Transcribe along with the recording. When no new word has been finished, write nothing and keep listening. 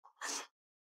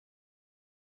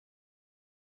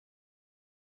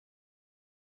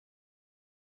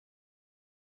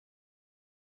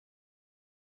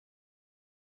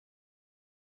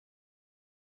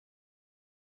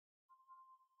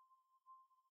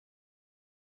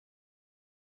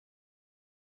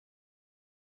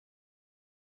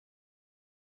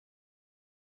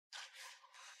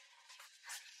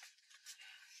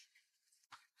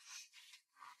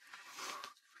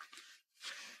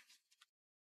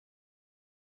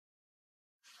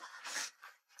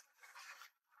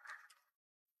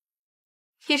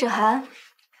叶芷涵，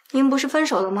你们不是分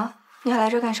手了吗？你还来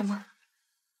这干什么？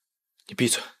你闭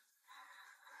嘴！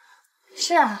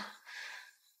是啊，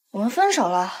我们分手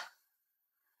了。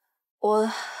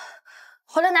我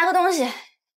回来拿个东西，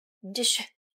你继续。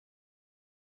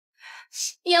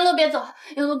颜洛，别走，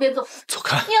颜洛，别走，走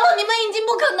开！颜洛，你们已经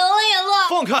不可能了，颜洛。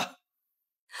放开！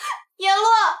颜洛。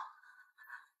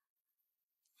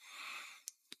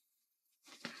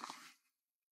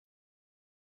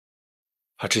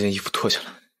 把这件衣服脱下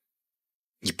来，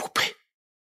你不配。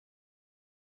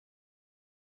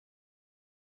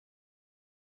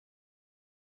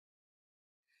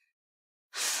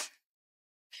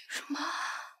凭什么？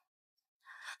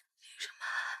凭什么？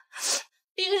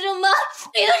凭什么？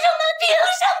凭什么？凭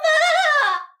什么？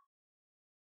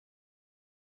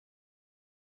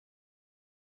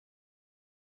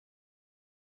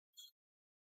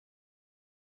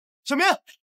小明。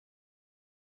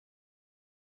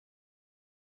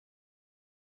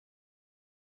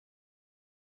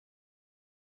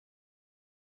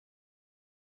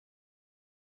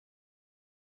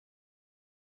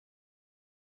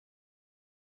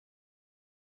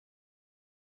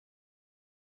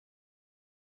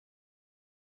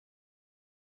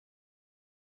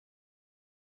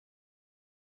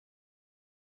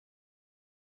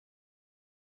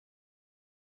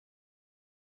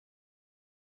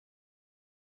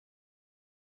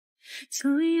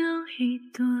 总有一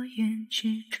朵云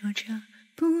执着着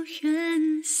不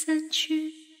愿散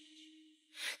去，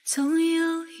总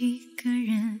有一个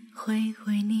人会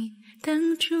为你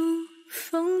挡住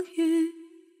风雨，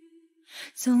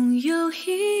总有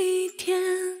一天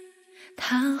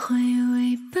他会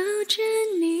为抱着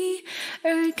你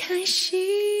而开心。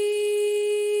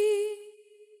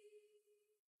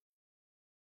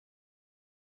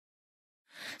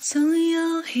总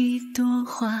有一朵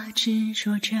花执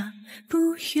着着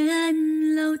不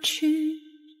愿老去，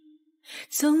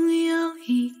总有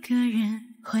一个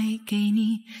人会给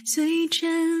你最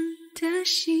真的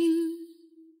心，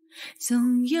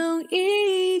总有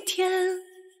一天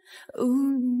乌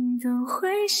云都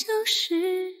会消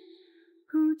失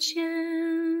不见。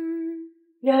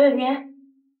袁伟民，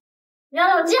杨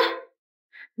老鸡，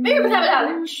为什么下不了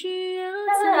来？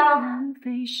拜拜啊！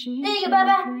那个拜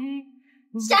拜。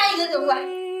 下一个就怪。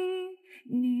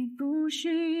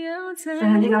看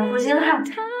看这个负心汉。我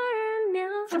也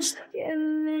我再也不想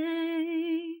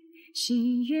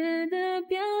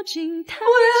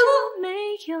看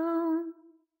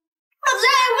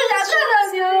到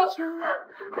你了。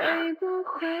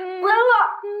不要我，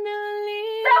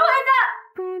再回来。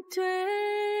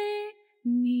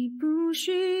你不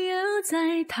需要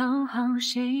再讨好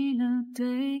谁了，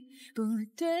对不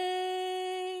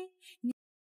对？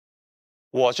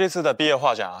 我这次的毕业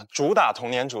画展啊，主打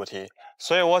童年主题，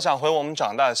所以我想回我们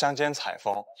长大的乡间采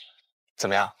风，怎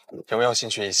么样？有没有兴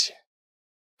趣一起？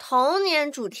童年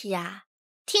主题啊，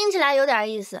听起来有点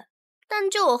意思，但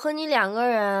就我和你2个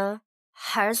人，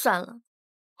还是算了。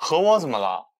和我怎么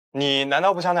了？你难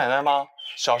道不想奶奶吗？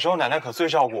小时候奶奶可最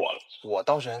照顾我了，我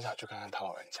倒是很想去看看她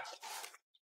老人家。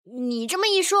你这么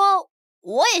一说，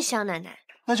我也想奶奶。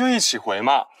那就一起回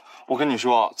嘛！我跟你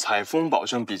说，采风保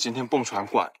证比今天蹦船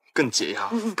馆 更解压，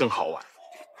更好玩。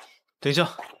等一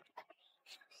下，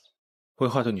我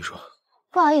有话对你说。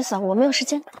不好意思啊，我没有时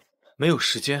间。没有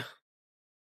时间？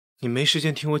你没时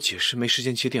间听我解释，没时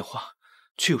间接电话，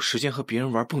却有时间和别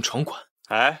人玩蹦床馆。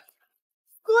哎，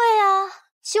对啊，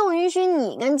就允许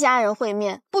你跟家人会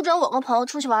面，不准我跟朋友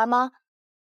出去玩吗？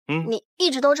你一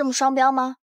直都这么双标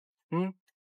吗？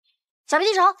小皮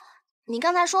记仇，你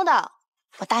刚才说的，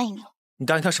我答应你了。你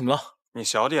答应他什么了？你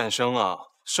小点声啊，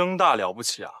声大了不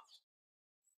起啊！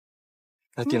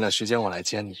那定了时间我来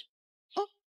接你。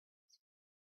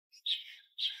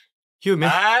叶明，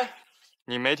哎，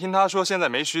你没听他说现在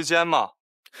没时间吗？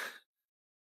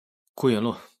郭妍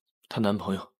洛，她男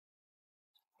朋友。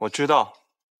我知道，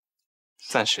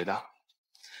暂时的。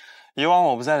以往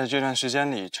我不在的这段时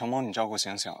间里，承蒙你照顾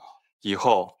醒醒了，以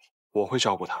后我会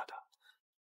照顾他的。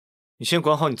你先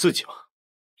管好你自己吧。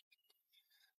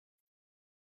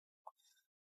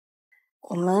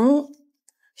我们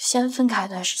先分开一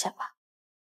段时间吧。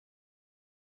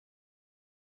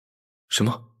什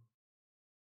么？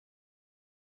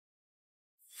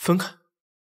分开？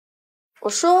我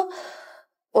说，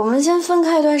我们先分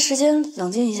开一段时间，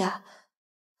冷静一下。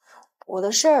我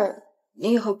的事儿，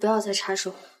你以后不要再插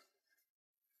手，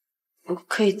我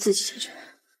可以自己解决。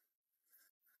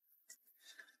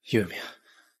叶明，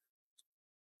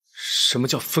什么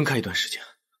叫分开一段时间？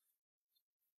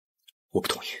我不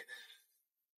同意。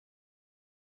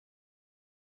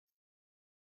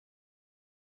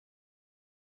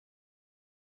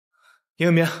叶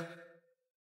明，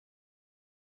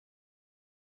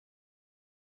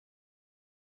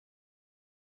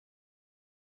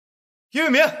叶未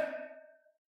眠，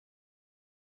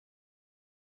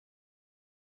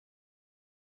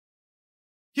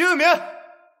叶未眠，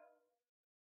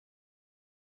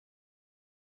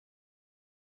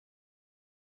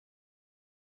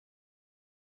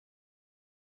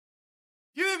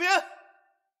叶未眠。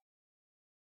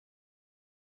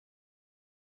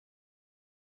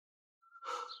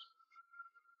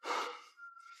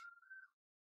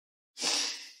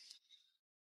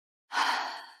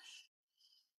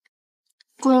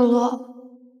顾璇洛，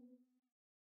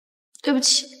对不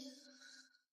起，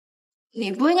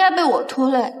你不应该被我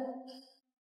拖累。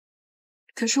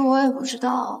可是我也不知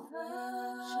道，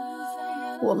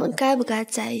我们该不该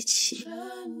在一起。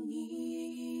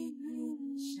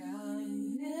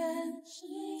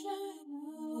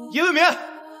叶未眠，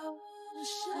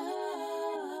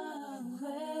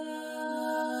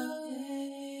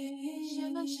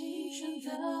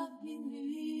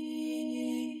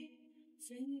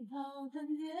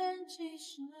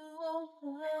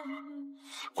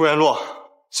顾璇洛，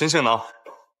醒醒呢！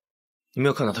你没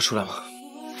有看到他出来吗？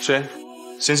谁？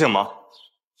醒醒吗？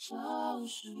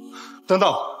等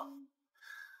等，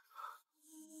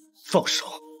放手！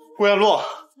顾璇洛，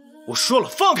我说了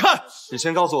放开！你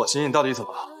先告诉我，醒醒到底怎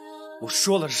么了？我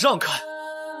说了让开！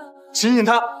醒醒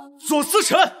他！左思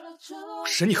辰，我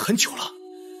忍你很久了，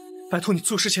拜托你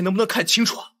做事前能不能看清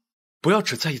楚啊？不要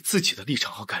只在意自己的立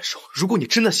场和感受。如果你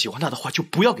真的喜欢他的话，就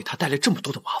不要给他带来这么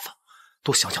多的麻烦。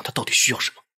多想想他到底需要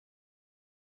什么。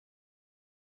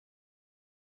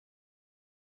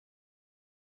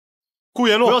顾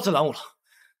璇洛，不要再拦我了，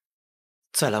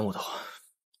再拦我的话，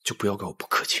就不要怪我不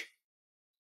客气。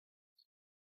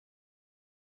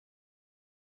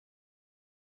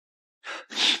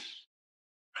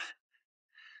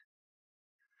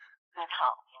您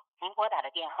好，您拨打的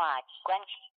电话已关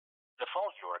机。The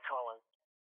phone you are calling.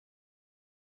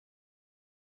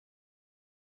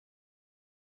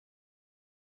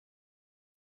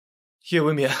 叶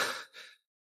未眠，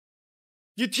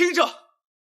你听着，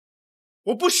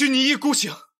我不许你一意孤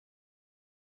行，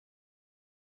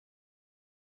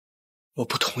我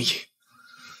不同意，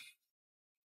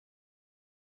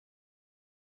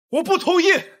我不同意。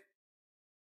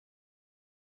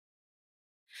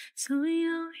总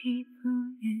有一步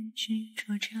云执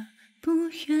着着不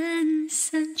愿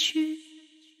散去，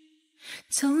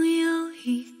总有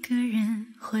一个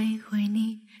人会为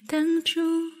你挡住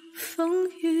风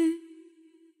雨，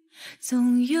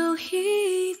总有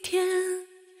一天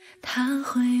他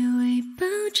会为抱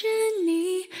着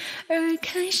你而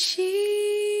开心。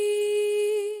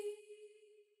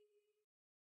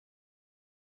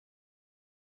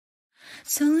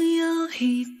总有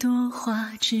一朵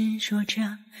花执着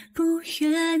着不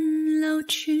愿老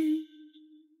去，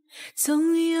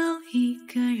总有一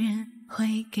个人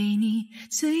会给你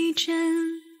最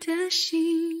真的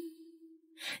心，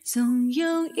总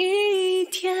有一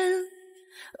天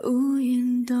乌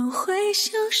云都会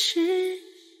消失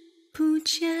不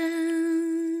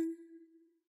见。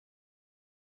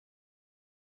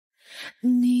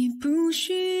你不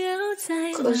需要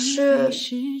再浪费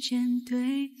时间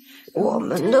对我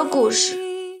们的故事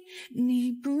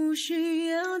你不需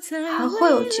要再还会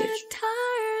有结局。他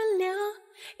而流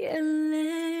眼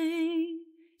泪，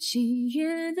喜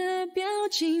悦的表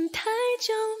情太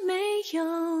久没有，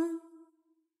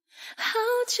好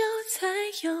久才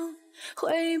有，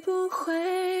会不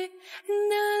会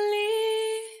哪里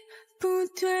不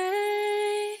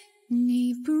对？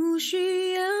你不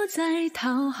需要再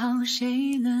讨好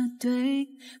谁了，对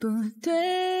不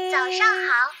对？早上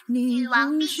好，女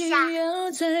王陛下。你不需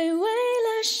要再为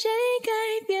了谁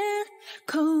改变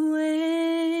口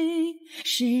味，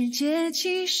世界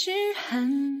其实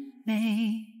很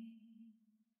美，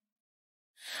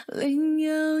另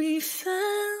有一番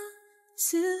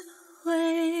滋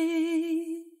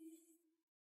味。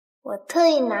我特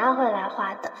意拿回来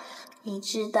画的，你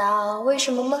知道为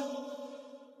什么吗？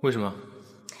为什么？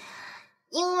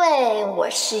因为我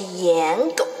是颜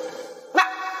狗，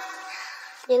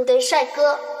面对帅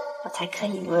哥，我才可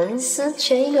以文思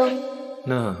泉涌。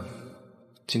那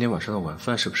今天晚上的晚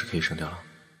饭是不是可以省掉了？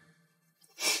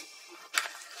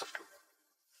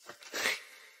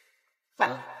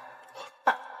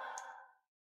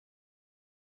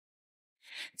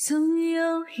总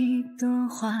有一朵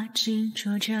花执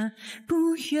着着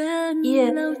不愿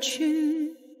老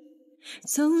去，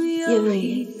总有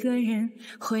一个人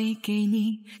会给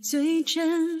你最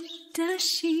真的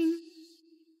心，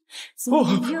总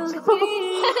有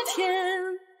一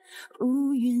天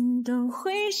乌云都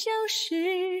会消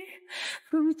失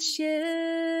不见。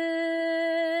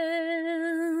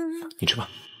你吃吧。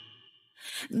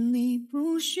你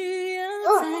不需要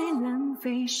再浪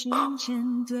费时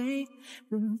间，对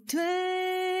不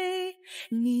对？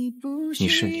你不需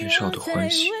是年少的欢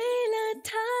喜，为了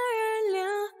他而流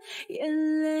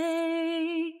眼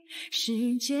泪，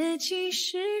世界其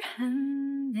实很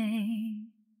美，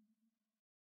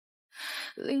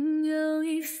另有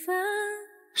一番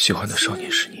喜欢的少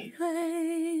年是你。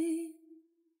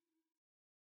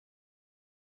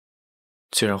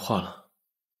既然画了，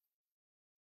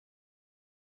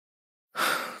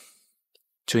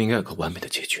就应该有个完美的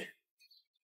结局。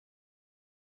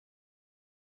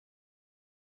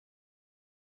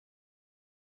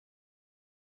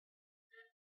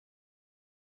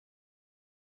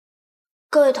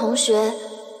各位同学，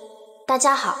大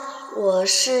家好，我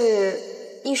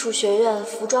是艺术学院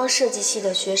服装设计系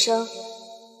的学生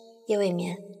叶未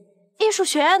眠。艺术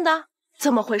学院的？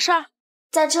怎么回事？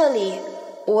在这里，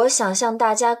我想向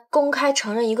大家公开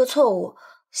承认一个错误。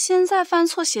现在犯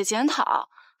错写检讨，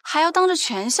还要当着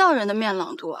全校人的面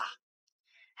朗读啊！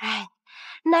哎，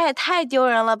那也太丢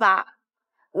人了吧！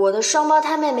我的双胞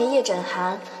胎妹妹叶枕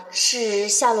涵是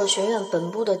夏洛学院本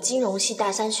部的金融系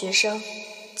大三学生。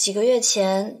几个月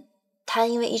前，她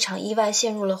因为一场意外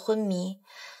陷入了昏迷。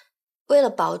为了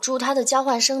保住她的交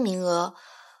换生名额，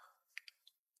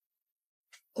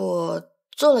我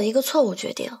做了一个错误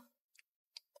决定，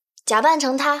假扮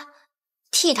成她，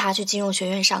替她去金融学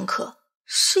院上课。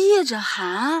是叶枕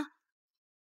涵？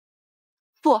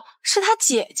不是她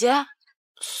姐姐。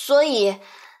所以，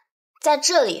在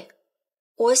这里，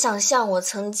我想向我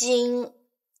曾经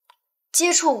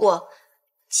接触过、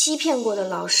欺骗过的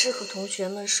老师和同学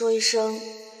们说一声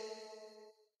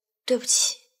对不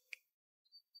起。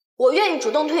我愿意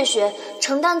主动退学，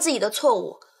承担自己的错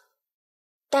误，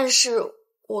但是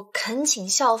我恳请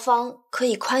校方可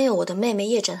以宽宥我的妹妹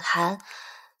叶枕涵，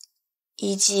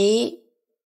以及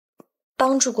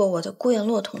帮助过我的顾砚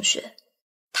洛同学，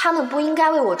他们不应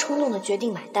该为我冲动的决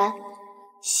定买单。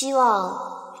希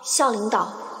望校领导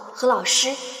和老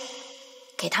师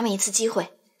给他们一次机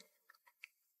会。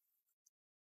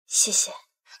谢谢。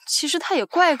其实他也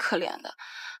怪可怜的，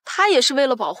他也是为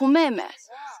了保护妹妹，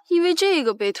因为这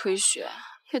个被退学，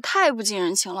也太不近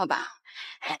人情了吧。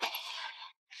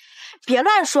别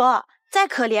乱说，再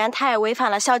可怜他也违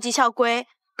反了校纪校规。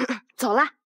走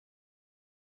啦。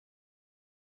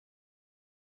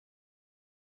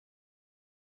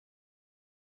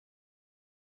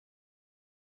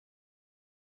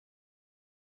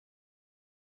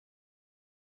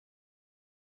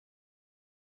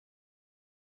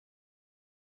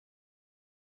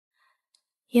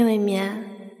叶未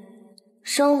眠，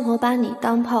生活把你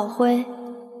当炮灰，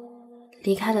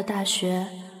离开了大学，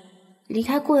离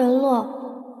开顾砚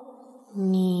洛，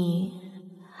你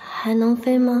还能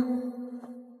飞吗？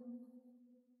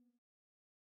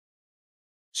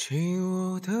起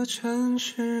舞的城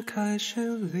市开始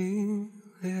凛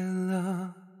冽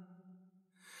了，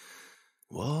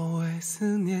我为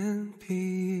思念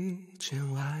披一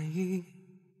件外衣，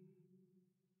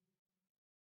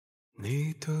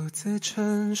你独自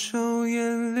承受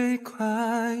眼泪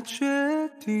快决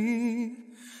堤，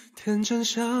天真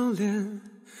笑脸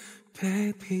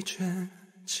被疲倦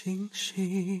侵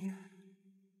袭。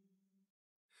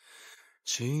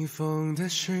起风的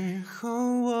时候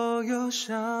我又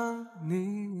想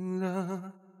你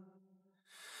了，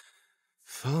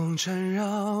风缠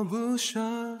绕不舍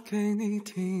给你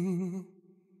听，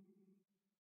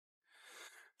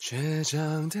倔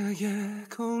强的夜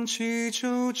空祈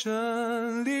求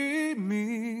着黎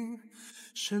明，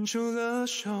伸出了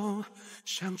手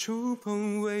想触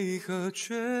碰，为何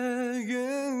却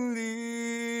远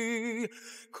离？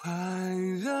快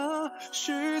乐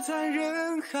是在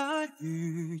人海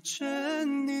遇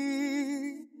见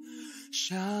你。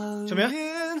小棉，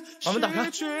把门打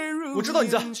开，我知道你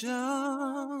在。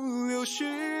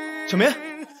小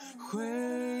棉，回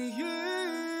忆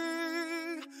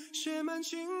写满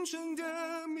青春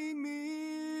的秘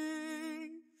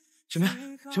密。小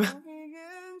棉，小棉。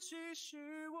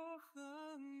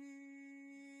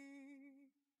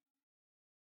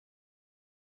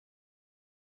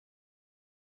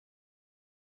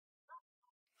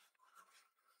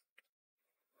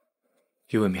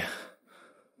叶未眠，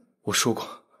我说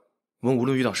过，我们无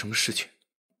论遇到什么事情，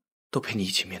都陪你一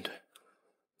起面对。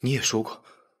你也说过，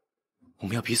我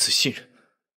们要彼此信任。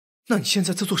那你现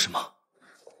在在做什么？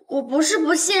我不是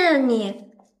不信任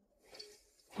你，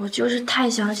我就是太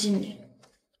相信你，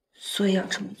所以要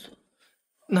这么做。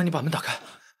那你把门打开，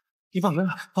你把门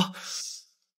打开啊！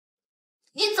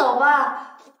你走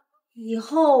吧，以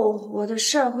后我的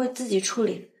事儿会自己处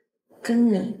理，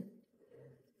跟你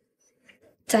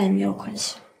再也没有关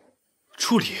系。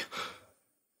处理？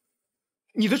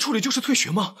你的处理就是退学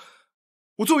吗？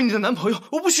我作为你的男朋友，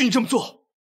我不许你这么做。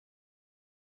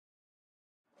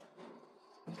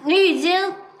你已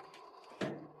经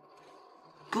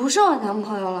不是我男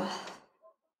朋友了。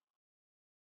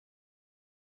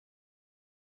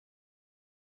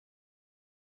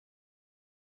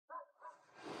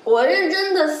我认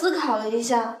真的思考了一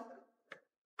下，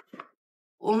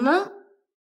我们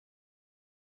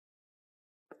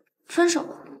分手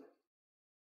吧。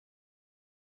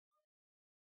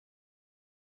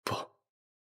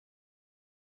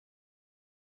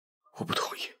我不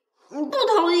同意。你不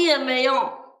同意也没用。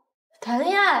谈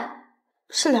恋爱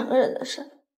是2个人的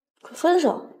事，可分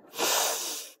手，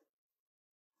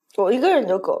我一个人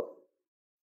就够了。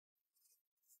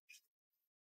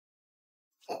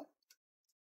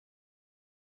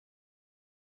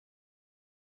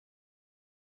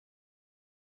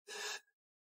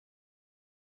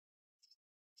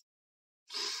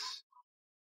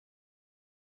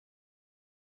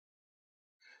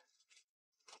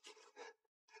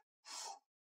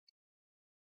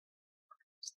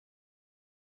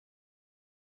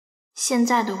现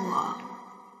在的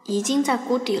我已经在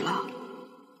谷底了，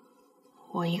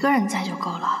我一个人在就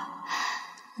够了，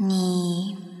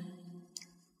你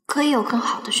可以有更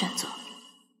好的选择。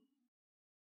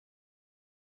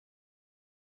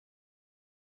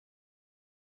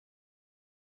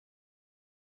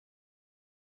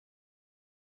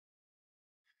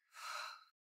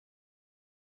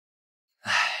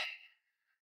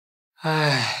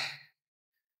唉，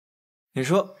你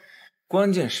说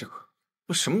关键时刻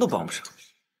我什么都帮不上。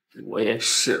我也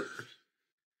是。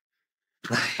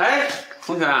哎，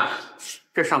同学啊，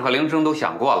这上课铃声都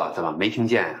响过了，怎么没听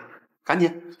见呀？赶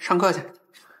紧上课去。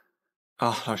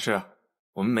啊，老师，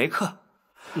我们没课。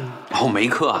哦，没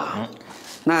课啊？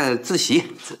那自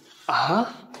习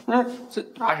啊？这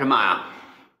啊什么呀？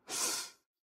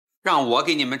让我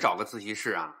给你们找个自习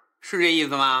室啊？是这意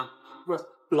思吗？不是，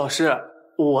老师，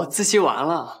我自习完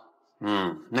了。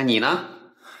那你呢？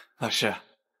老师，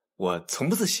我从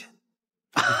不自习。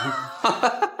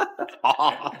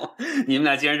好，你们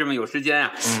俩既然这么有时间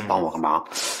啊，帮我个忙。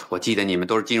我记得你们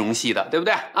都是金融系的，对不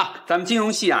对啊？咱们金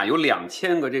融系啊有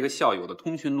2000个这个校友的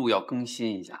通讯录要更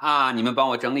新一下啊，你们帮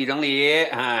我整理整理，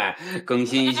哎，更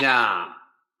新一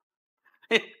下。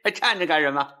嘿，还站着干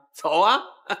什么？走啊！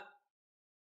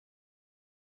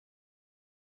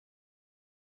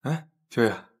哎，秋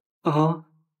月，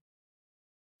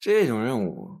这种任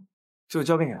务就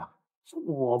交给你了。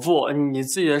我不，你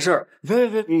自己的事儿，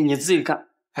别，你自己干。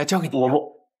还交给你，我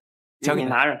不，交给你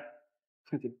拿着。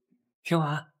听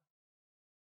完。